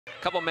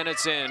couple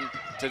minutes in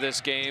to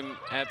this game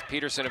at the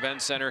Peterson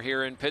Event Center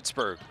here in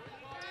Pittsburgh.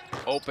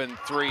 Open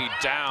three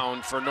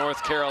down for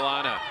North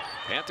Carolina.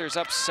 Panthers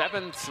up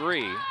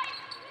 7-3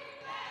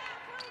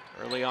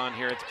 early on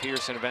here at the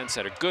Peterson Event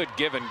Center. Good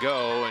give and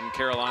go, and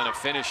Carolina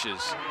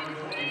finishes.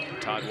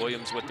 Todd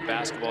Williams with the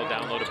basketball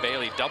down low to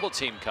Bailey. Double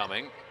team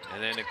coming,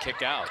 and then a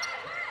kick out.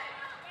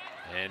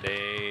 And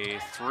a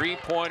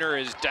three-pointer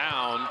is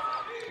down.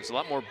 There's a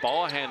lot more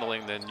ball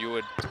handling than you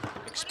would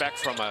expect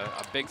from a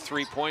big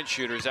three-point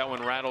shooter. That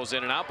one rattles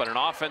in and out, but an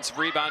offensive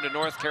rebound to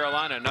North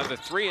Carolina. Another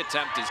three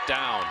attempt is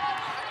down.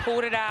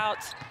 Pulled it out,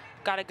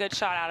 got a good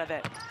shot out of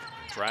it.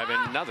 Driving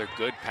another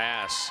good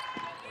pass,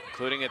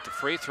 including at the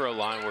free throw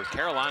line where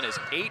Carolina is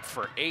 8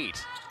 for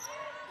 8.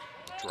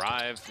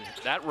 Drive,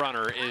 that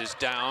runner is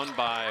down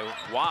by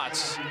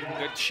Watts.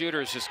 Good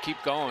shooters just keep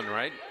going,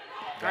 right?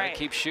 Gotta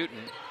keep shooting.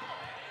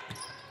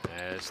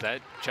 As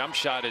that jump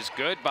shot is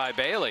good by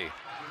Bailey.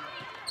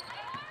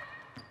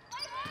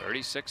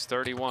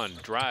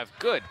 36-31, drive,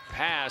 good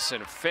pass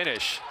and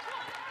finish.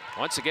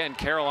 Once again,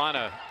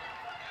 Carolina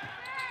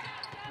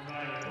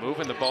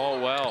moving the ball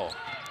well.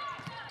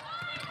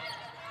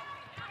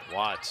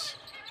 Watts,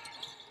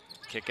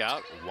 kick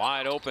out,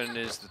 wide open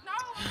is the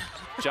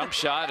jump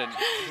shot, and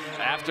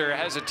after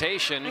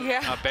hesitation,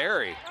 a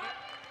Barry.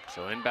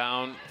 So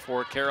inbound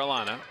for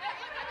Carolina.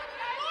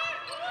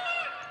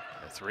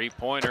 The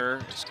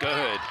three-pointer is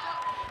good.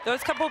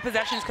 Those couple of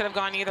possessions could have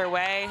gone either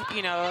way,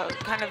 you know,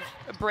 kind of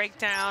a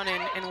breakdown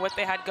in what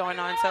they had going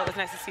on, so it was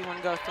nice to see one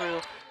go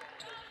through.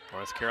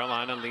 North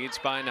Carolina leads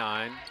by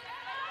 9.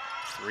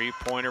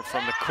 Three-pointer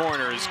from the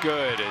corner is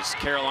good as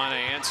Carolina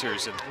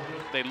answers, and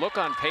they look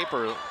on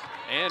paper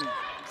and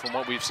from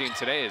what we've seen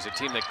today as a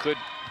team that could,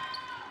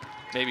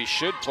 maybe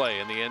should play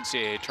in the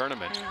NCAA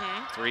tournament.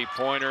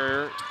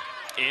 Three-pointer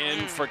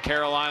in for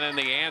Carolina, and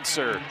the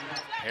answer.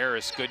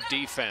 Harris, good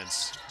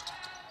defense.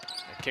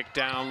 A kick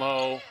down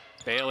low.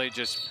 Bailey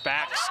just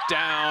backs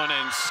down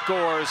and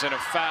scores, and a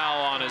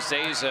foul on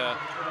Azeza,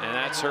 and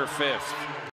that's her 5th.